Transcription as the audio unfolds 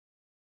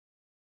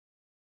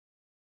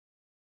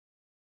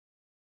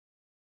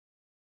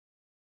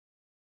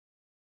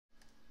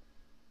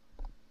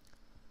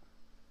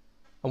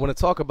I want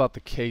to talk about the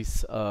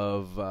case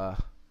of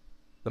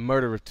the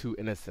murder of two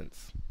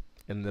innocents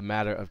in the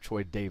matter of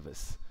Troy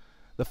Davis.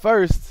 The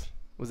first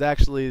was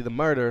actually the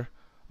murder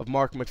of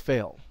Mark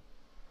McPhail.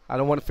 I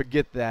don't want to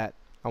forget that.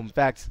 In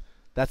fact,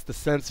 that's the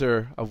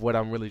censor of what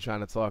I'm really trying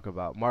to talk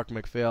about. Mark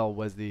McPhail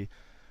was the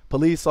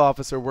police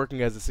officer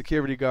working as a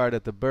security guard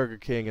at the Burger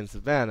King in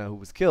Savannah who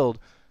was killed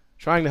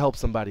trying to help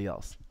somebody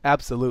else.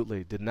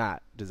 Absolutely did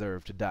not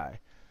deserve to die.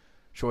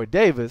 Troy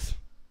Davis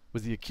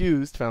was the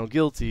accused, found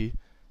guilty,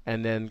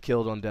 and then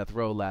killed on death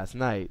row last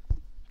night,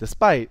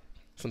 despite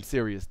some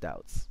serious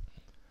doubts.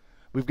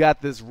 We've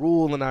got this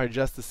rule in our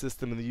justice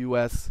system in the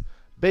U.S.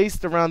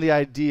 based around the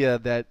idea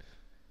that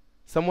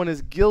someone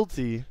is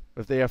guilty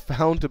if they are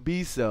found to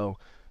be so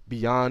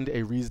beyond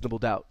a reasonable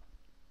doubt.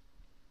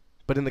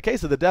 But in the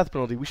case of the death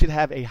penalty, we should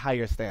have a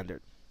higher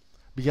standard,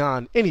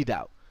 beyond any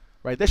doubt.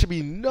 Right? There should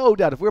be no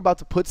doubt if we're about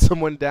to put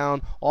someone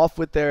down, off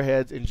with their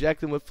heads,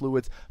 inject them with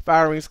fluids,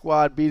 firing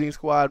squad, beating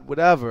squad,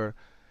 whatever,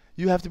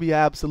 you have to be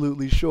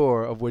absolutely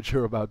sure of what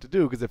you're about to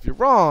do. Because if you're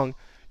wrong,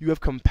 you have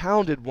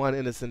compounded one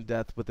innocent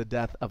death with the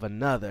death of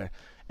another,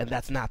 and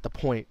that's not the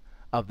point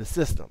of the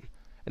system.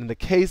 And in the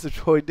case of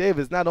Troy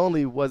Davis, not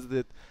only was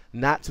it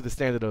not to the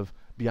standard of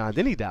beyond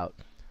any doubt,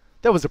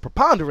 there was a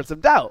preponderance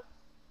of doubt,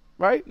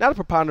 right? Not a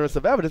preponderance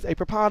of evidence, a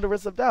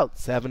preponderance of doubt.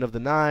 7 of the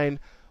 9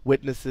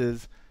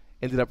 witnesses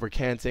ended up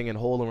recanting in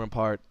whole or in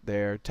part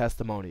their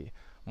testimony.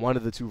 One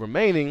of the 2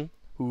 remaining,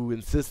 who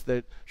insists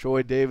that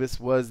Troy Davis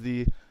was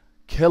the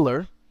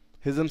killer,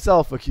 is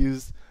himself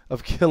accused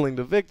of killing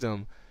the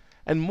victim.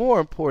 And more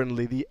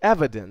importantly, the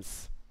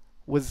evidence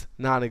was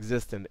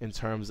non-existent in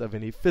terms of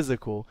any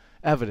physical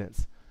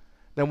evidence.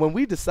 Now, when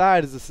we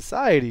decide as a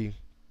society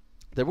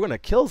that we're going to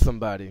kill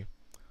somebody,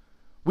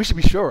 we should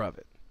be sure of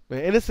it.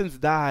 Innocents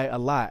die a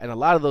lot, and a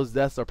lot of those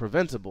deaths are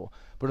preventable.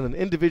 But on an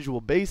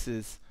individual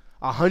basis,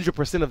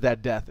 100% of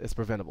that death is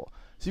preventable.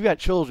 So you've got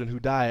children who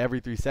die every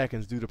 3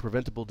 seconds due to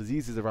preventable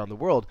diseases around the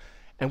world,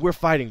 and we're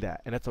fighting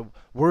that. And it's a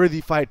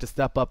worthy fight to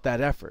step up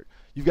that effort.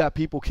 You've got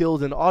people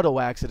killed in auto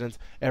accidents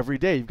every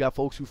day. You've got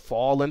folks who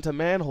fall into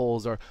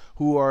manholes or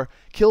who are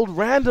killed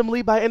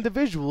randomly by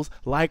individuals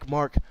like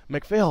Mark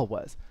McPhail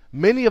was.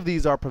 Many of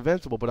these are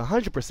preventable, but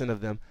 100%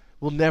 of them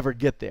will never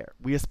get there.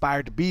 We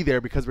aspire to be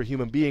there because we're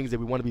human beings and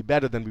we want to be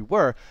better than we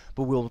were,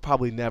 but we'll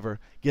probably never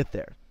get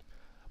there.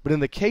 But in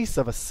the case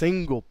of a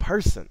single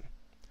person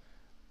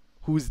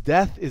whose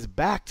death is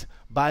backed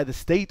by the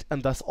state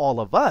and thus all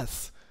of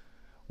us,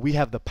 we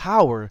have the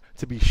power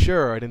to be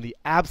sure, and in the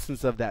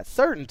absence of that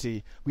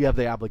certainty, we have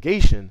the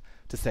obligation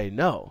to say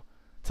no,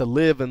 to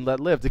live and let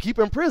live, to keep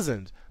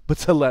imprisoned, but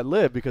to let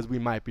live because we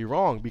might be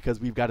wrong,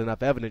 because we've got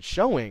enough evidence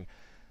showing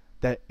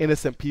that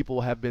innocent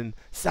people have been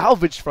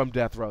salvaged from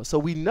death row. So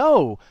we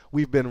know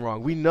we've been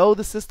wrong. We know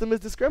the system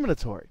is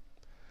discriminatory.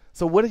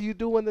 So what do you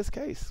do in this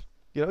case?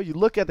 You know, you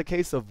look at the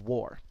case of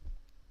war,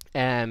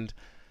 and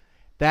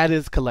that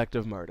is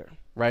collective murder,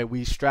 right?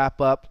 We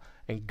strap up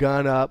and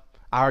gun up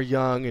our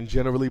young and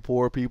generally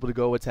poor people to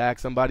go attack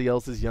somebody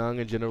else's young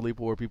and generally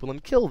poor people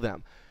and kill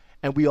them.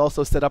 And we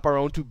also set up our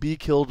own to be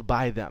killed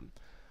by them.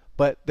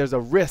 But there's a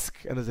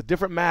risk, and there's a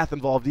different math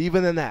involved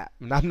even in that.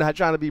 And I'm not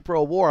trying to be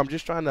pro-war. I'm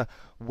just trying to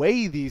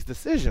weigh these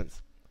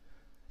decisions.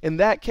 In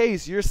that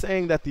case, you're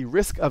saying that the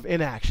risk of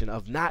inaction,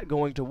 of not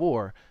going to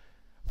war,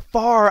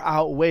 far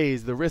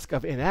outweighs the risk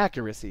of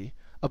inaccuracy,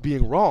 of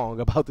being wrong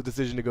about the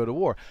decision to go to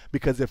war.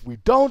 Because if we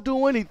don't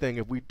do anything,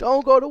 if we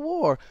don't go to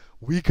war,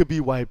 we could be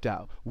wiped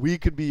out, we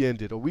could be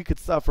ended, or we could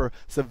suffer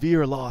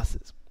severe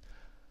losses.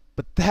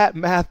 But that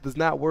math does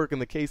not work in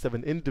the case of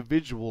an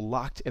individual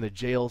locked in a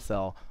jail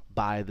cell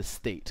by the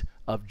state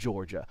of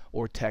Georgia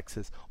or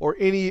Texas or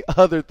any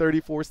other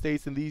 34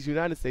 states in these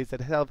United States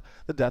that have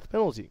the death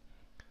penalty.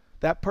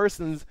 That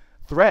person's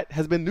threat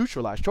has been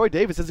neutralized. Troy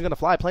Davis isn't going to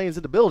fly planes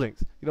into buildings.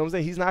 You know what I'm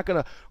saying? He's not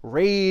going to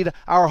raid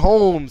our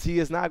homes. He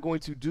is not going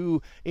to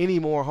do any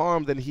more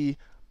harm than he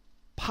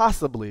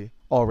possibly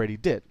already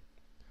did.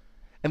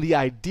 And the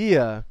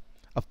idea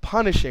of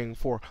punishing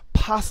for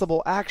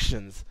possible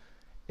actions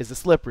is a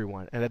slippery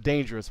one and a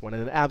dangerous one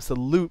and an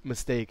absolute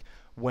mistake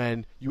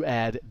when you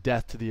add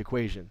death to the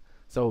equation.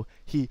 So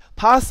he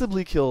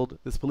possibly killed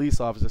this police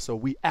officer, so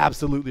we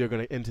absolutely are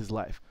going to end his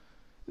life.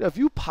 If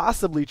you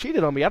possibly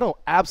cheated on me, I don't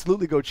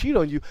absolutely go cheat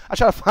on you. I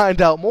try to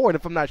find out more, and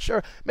if I'm not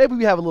sure, maybe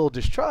we have a little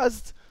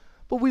distrust,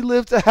 but we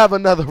live to have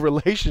another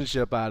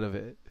relationship out of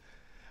it.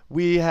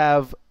 We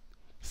have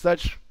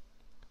such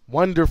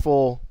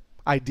wonderful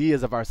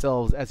ideas of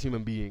ourselves as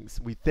human beings.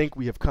 We think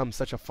we have come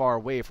such a far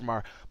way from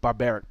our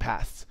barbaric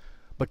pasts.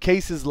 But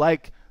cases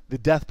like the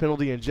death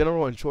penalty in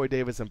general and Troy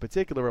Davis in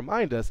particular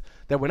remind us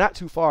that we're not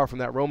too far from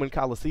that Roman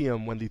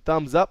Colosseum when the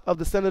thumbs up of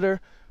the senator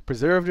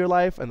preserved your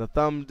life and the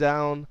thumb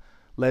down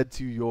led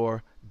to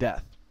your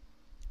death.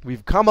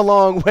 We've come a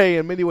long way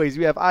in many ways.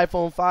 We have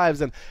iPhone 5s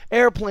and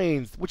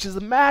airplanes, which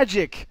is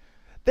magic.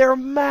 They're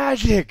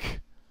magic.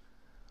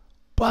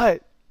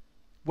 But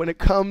when it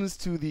comes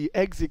to the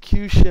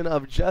execution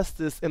of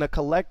justice in a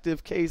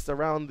collective case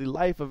around the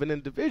life of an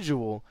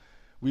individual,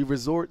 we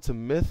resort to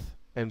myth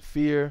and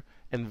fear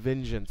and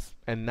vengeance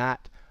and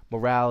not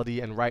morality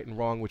and right and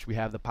wrong, which we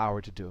have the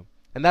power to do.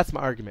 And that's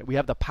my argument. We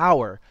have the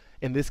power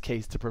in this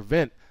case to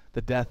prevent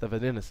the death of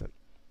an innocent,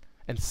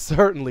 and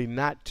certainly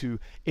not to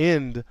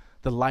end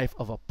the life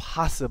of a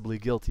possibly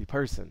guilty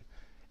person,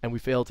 and we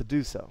fail to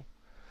do so.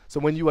 So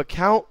when you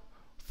account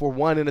for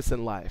one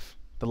innocent life,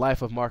 the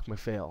life of Mark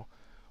McPhail,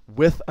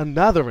 with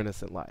another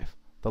innocent life,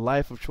 the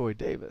life of Troy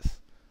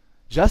Davis,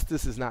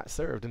 justice is not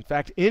served. In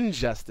fact,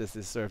 injustice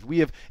is served. We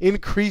have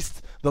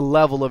increased the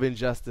level of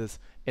injustice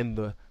in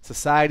the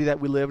society that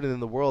we live in and in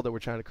the world that we're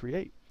trying to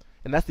create.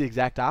 And that's the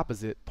exact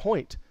opposite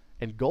point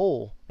and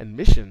goal and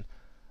mission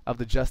of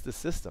the justice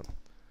system.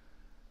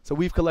 So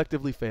we've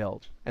collectively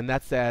failed, and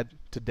that's sad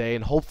today,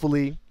 and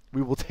hopefully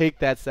we will take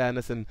that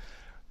sadness and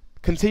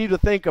continue to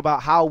think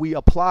about how we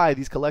apply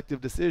these collective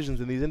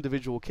decisions in these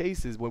individual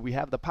cases when we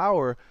have the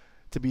power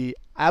to be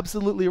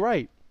absolutely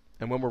right,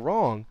 and when we're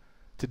wrong,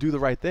 to do the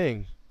right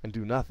thing and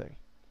do nothing.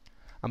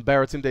 I'm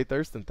Baratunde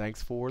Thurston.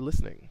 Thanks for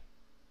listening.